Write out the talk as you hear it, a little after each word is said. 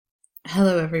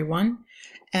Hello everyone,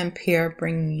 Renpy here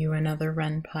bringing you another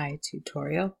Renpy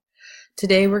tutorial.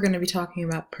 Today we're going to be talking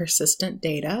about persistent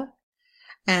data.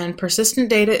 And persistent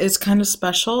data is kind of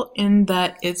special in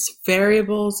that it's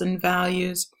variables and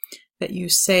values that you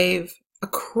save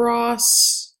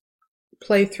across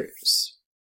playthroughs.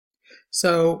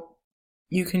 So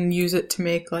you can use it to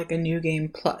make like a new game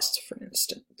plus, for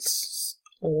instance,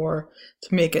 or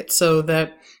to make it so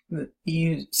that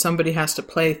somebody has to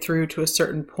play through to a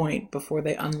certain point before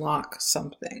they unlock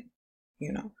something,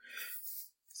 you know,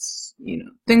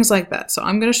 things like that. So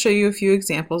I'm going to show you a few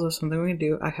examples of something we can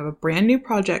do. I have a brand new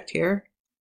project here,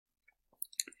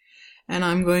 and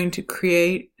I'm going to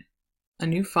create a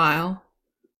new file.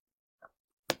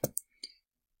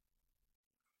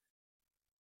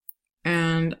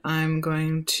 And I'm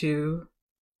going to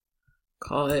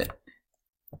call it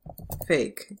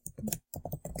fake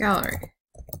gallery.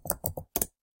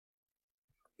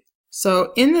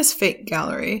 So in this fake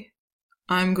gallery,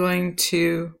 I'm going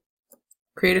to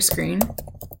create a screen.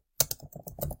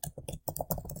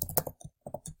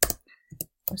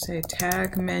 Let's say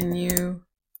tag menu,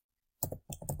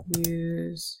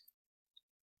 use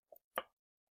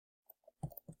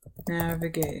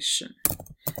navigation.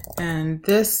 And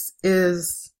this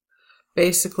is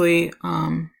basically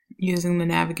using the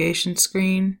navigation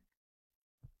screen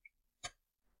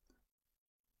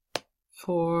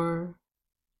for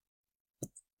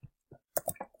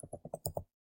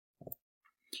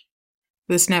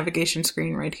this navigation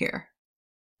screen right here.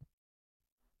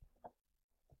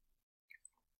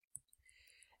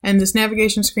 And this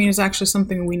navigation screen is actually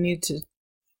something we need to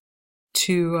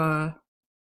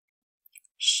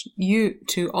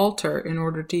alter in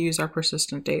order to use our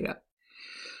persistent data.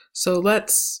 So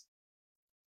let's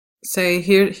say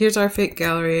here's our fake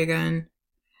gallery again,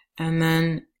 and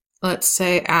then let's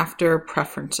say after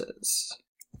preferences,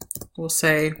 we'll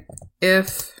say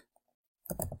if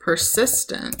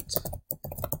persistent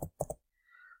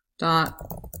dot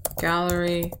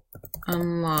gallery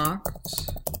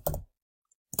unlocked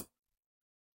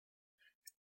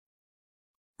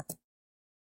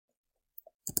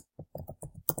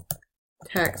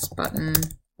text button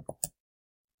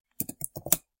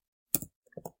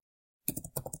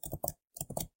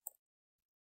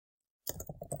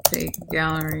fake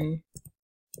gallery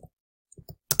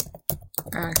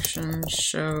action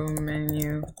show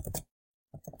menu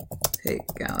fake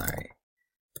gallery.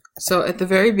 So at the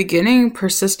very beginning,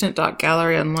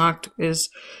 persistent.gallery unlocked is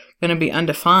going to be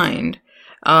undefined,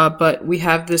 but we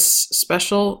have this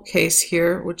special case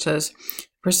here which says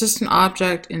persistent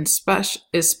object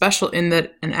is special in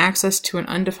that an access to an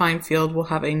undefined field will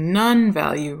have a none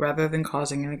value rather than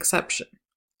causing an exception.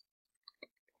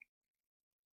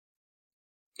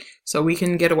 So we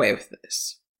can get away with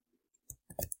this.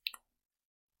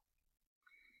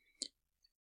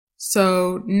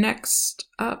 So next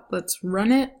up, let's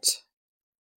run it.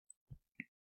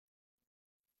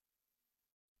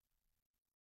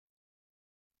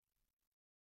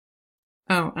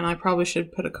 Oh, and I probably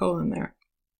should put a colon there.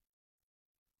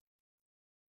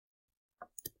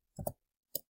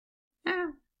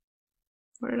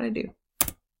 What did I do?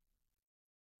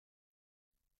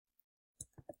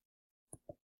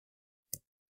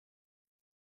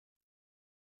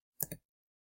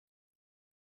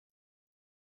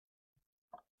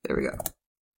 There we go.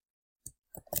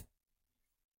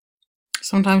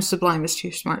 Sometimes Sublime is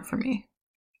too smart for me.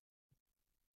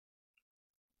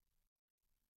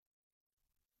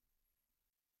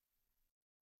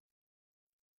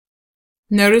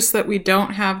 Notice that we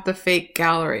don't have the fake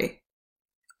gallery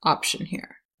option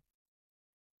here.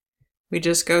 We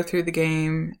just go through the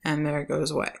game and there it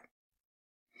goes away.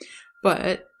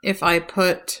 But if I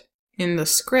put in the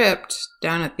script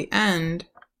down at the end,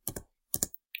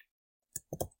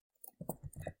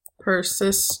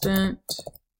 persistent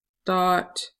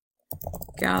dot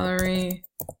gallery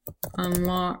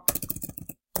unlocked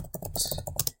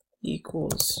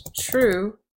equals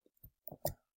true,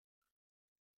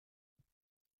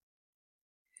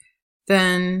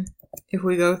 then if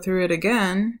we go through it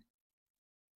again,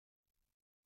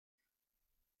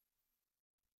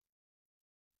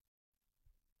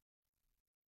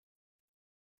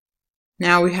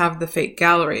 now we have the fake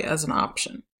gallery as an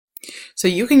option. So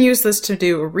you can use this to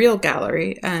do a real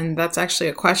gallery, and that's actually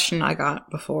a question I got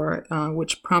before,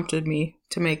 which prompted me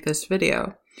to make this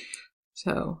video.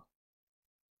 So,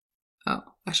 oh,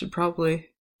 I should probably,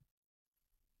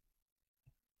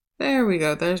 there we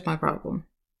go, there's my problem.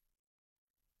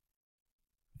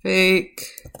 Fake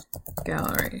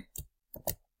gallery,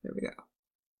 there we go.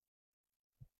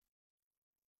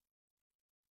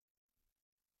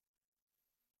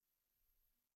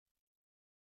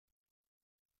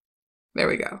 There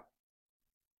we go.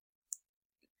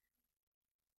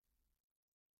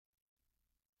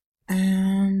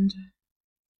 And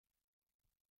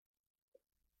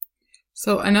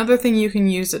so another thing you can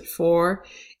use it for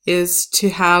is to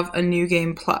have a new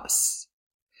game plus.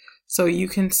 So you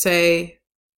can say,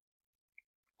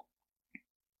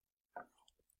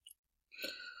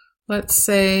 let's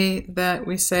say that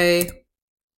we say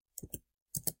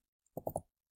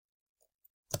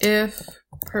if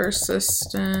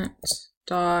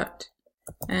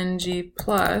persistent.ng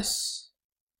plus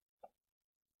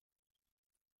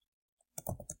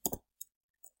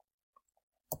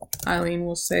Eileen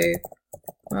will say,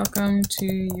 welcome to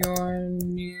your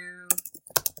new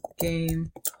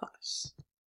game plus.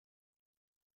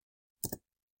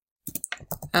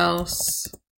 Else,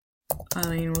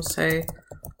 Eileen will say,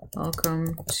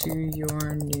 welcome to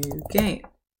your new game.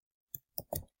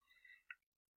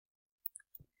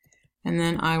 And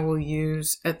then I will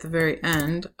use, at the very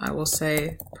end, I will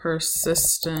say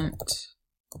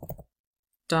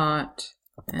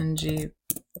persistent.ng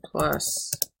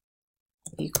plus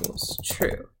equals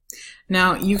true.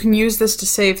 Now you can use this to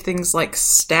save things like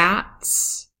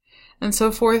stats and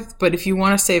so forth, but if you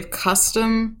want to save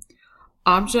custom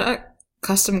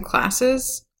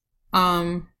classes,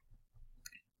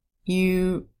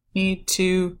 you need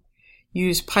to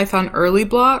use Python early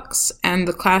blocks, and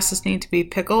the classes need to be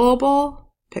pickleable,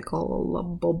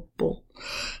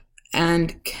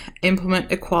 and implement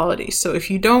equality. So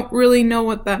if you don't really know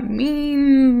what that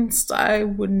means, I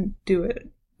wouldn't do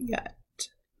it yet.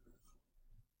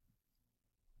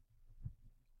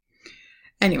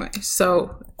 Anyway,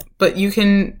 so, but you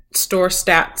can store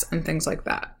stats and things like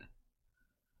that.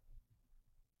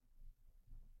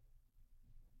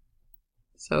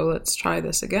 So let's try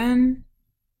this again.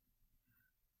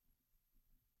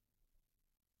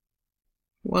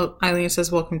 Well, Eileen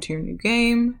says, welcome to your new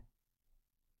game.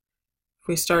 If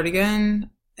we start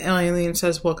again, Eileen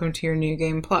says, welcome to your new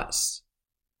game plus.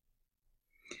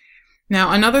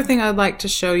 Now, another thing I'd like to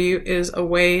show you is a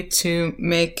way to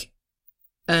make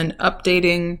a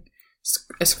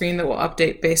screen that will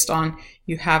update based on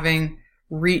you having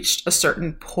reached a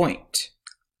certain point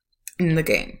in the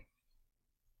game.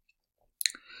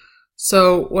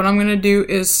 So what I'm going to do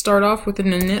is start off with an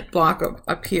init block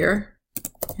up here.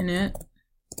 Init.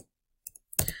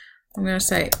 I'm going to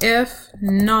say if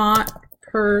not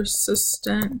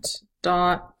persistent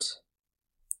dot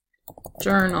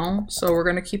journal. So we're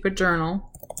going to keep a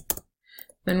journal.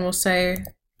 Then we'll say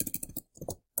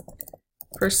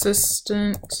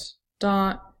persistent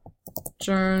dot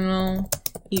journal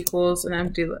equals an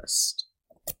empty list.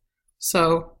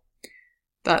 So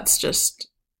that's just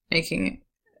making it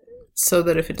so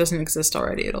that if it doesn't exist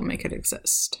already, it'll make it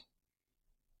exist.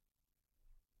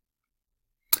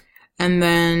 And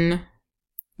then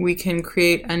we can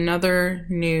create another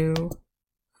new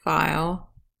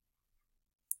file.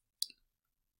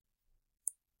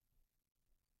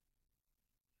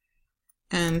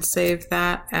 And save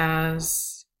that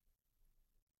as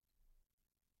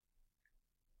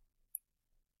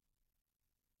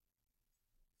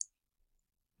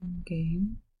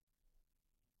game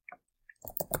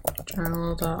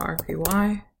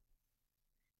journal.rpy.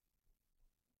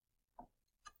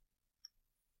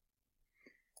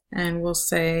 And we'll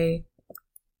say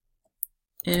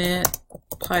init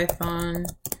Python,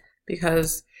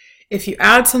 because if you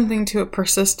add something to a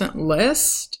persistent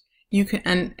list, you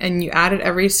can and you add it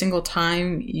every single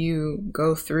time you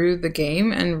go through the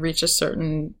game and reach a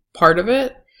certain part of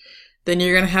it, then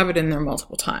you're going to have it in there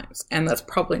multiple times, and that's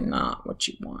probably not what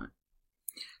you want.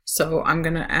 So I'm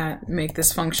going to make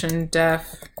this function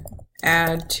def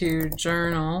add to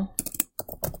journal.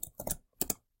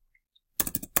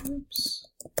 Oops.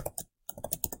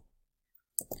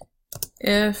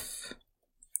 If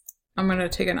I'm going to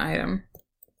take an item.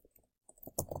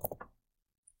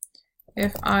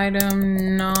 If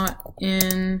item not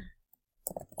in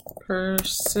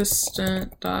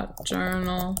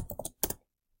persistent.journal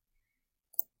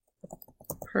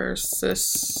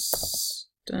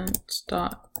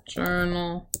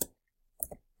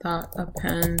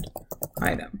persistent.journal.append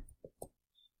item.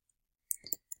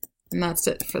 And that's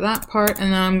it for that part. And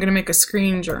now I'm going to make a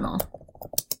screen journal.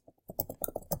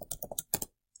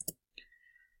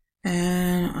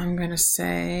 And I'm going to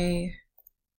say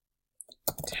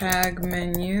tag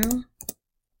menu,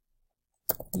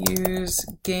 use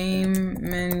game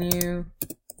menu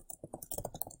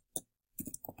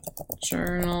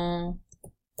journal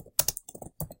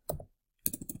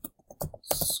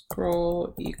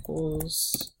scroll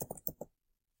equals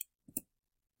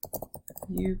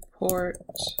viewport.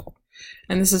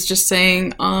 And this is just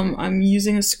saying I'm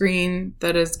using a screen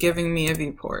that is giving me a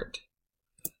viewport,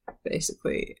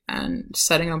 basically, and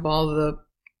setting up all the,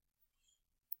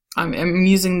 I'm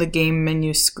using the game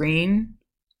menu screen,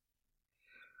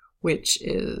 which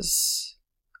is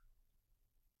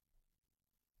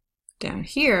down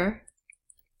here.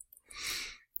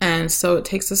 And so it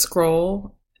takes a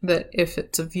scroll that if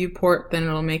it's a viewport, then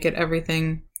it'll make it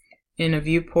everything in a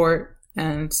viewport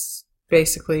and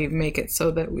basically make it so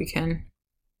that we can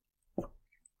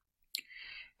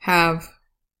have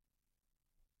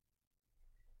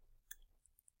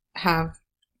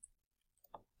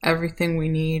everything we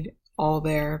need all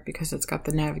there, because it's got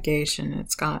the navigation,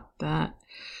 it's got that,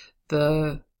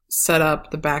 the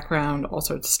setup, the background, all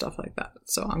sorts of stuff like that.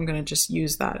 So I'm going to just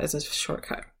use that as a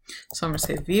shortcut. So I'm going to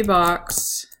say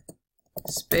vbox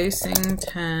spacing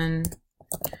 10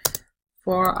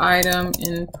 for item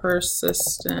in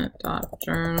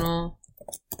persistent.journal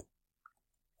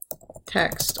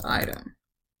text item.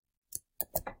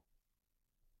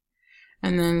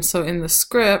 And then so in the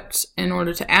script, in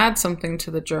order to add something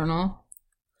to the journal,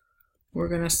 we're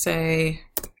going to say,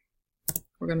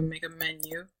 we're going to make a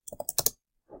menu.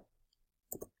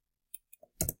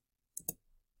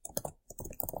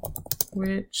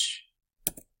 Which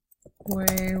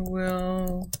way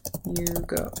will you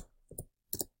go?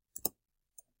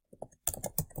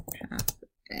 Path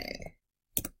A.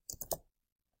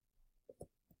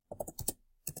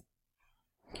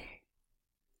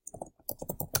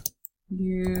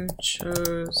 You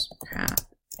chose path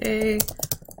A.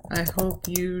 I hope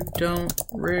you don't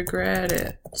regret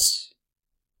it.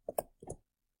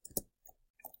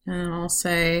 And I'll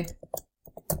say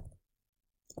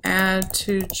add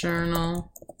to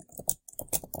journal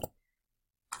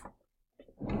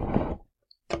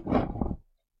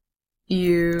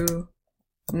you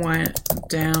went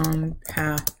down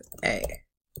path A.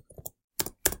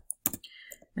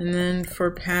 And then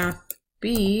for path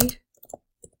B,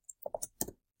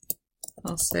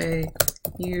 I'll say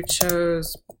you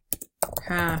chose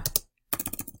path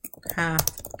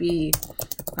B.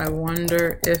 I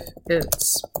wonder if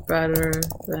it's better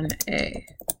than A.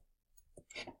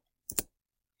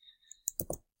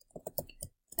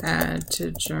 Add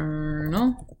to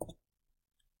journal.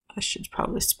 I should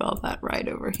probably spell that right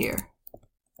over here.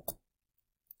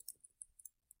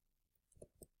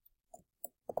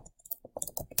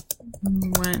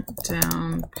 Went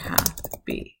down path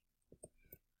B.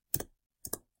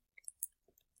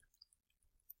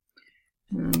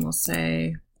 And then we'll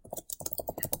say,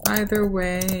 either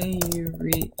way, you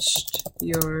reached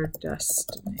your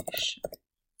destination.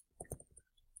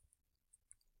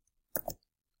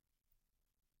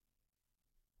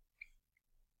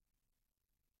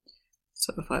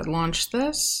 So if I launch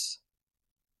this,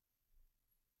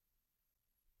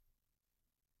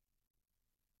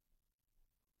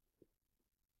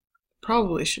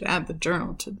 probably should add the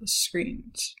journal to the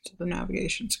screen, to the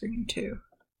navigation screen too.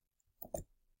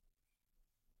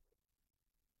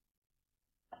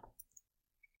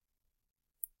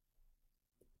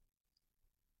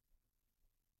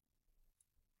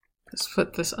 Let's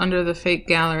put this under the fake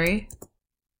gallery.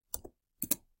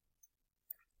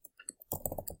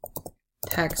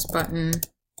 Text button,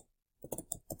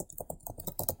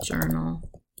 journal,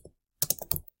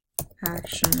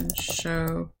 action,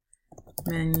 show,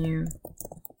 menu,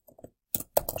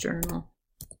 journal,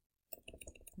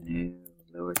 new,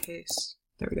 lowercase,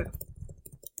 there we go.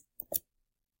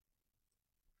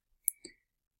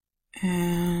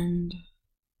 And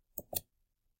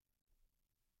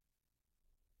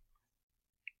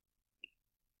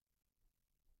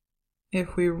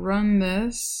if we run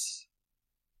this,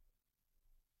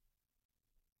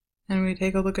 and we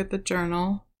take a look at the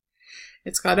journal,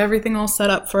 it's got everything all set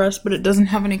up for us, but it doesn't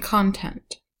have any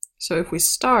content. So if we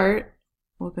start,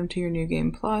 welcome to your new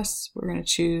game plus, we're going to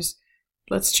choose,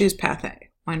 let's choose path A.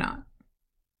 Why not?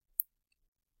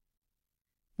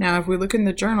 Now if we look in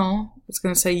the journal, it's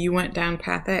going to say you went down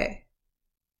path A.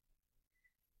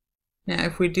 Now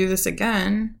if we do this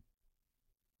again,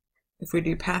 if we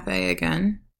do path A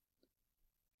again,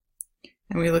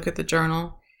 and we look at the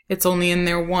journal, it's only in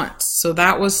there once. So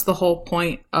that was the whole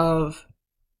point of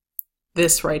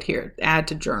this right here, add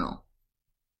to journal.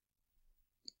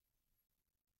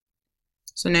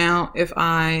 So now if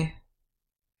I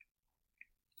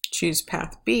choose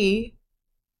path B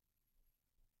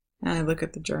and I look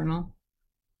at the journal,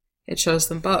 it shows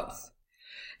them both.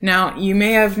 Now you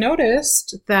may have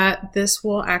noticed that this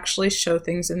will actually show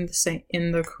things in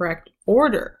the correct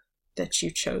order that you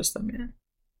chose them in.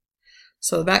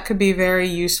 So that could be very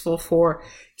useful for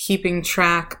keeping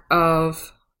track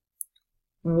of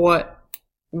what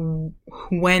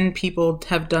when people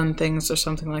have done things or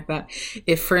something like that.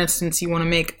 If, for instance, you want to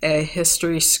make a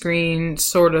history screen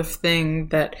sort of thing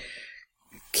that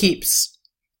keeps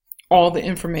all the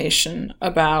information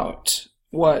about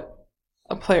what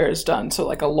a player has done, so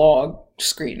like a log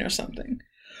screen or something.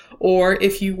 Or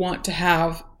if you want to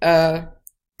have a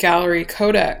gallery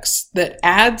codex that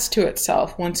adds to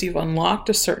itself once you've unlocked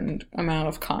a certain amount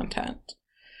of content,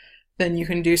 then you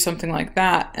can do something like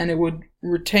that, and it would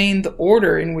retain the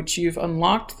order in which you've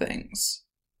unlocked things.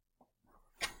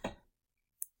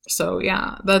 So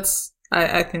yeah,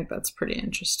 I think that's pretty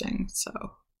interesting. So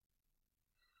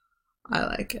I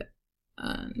like it.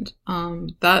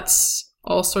 And that's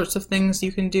all sorts of things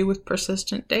you can do with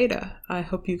persistent data. I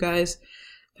hope you guys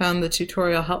found the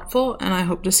tutorial helpful, and I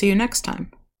hope to see you next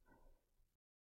time.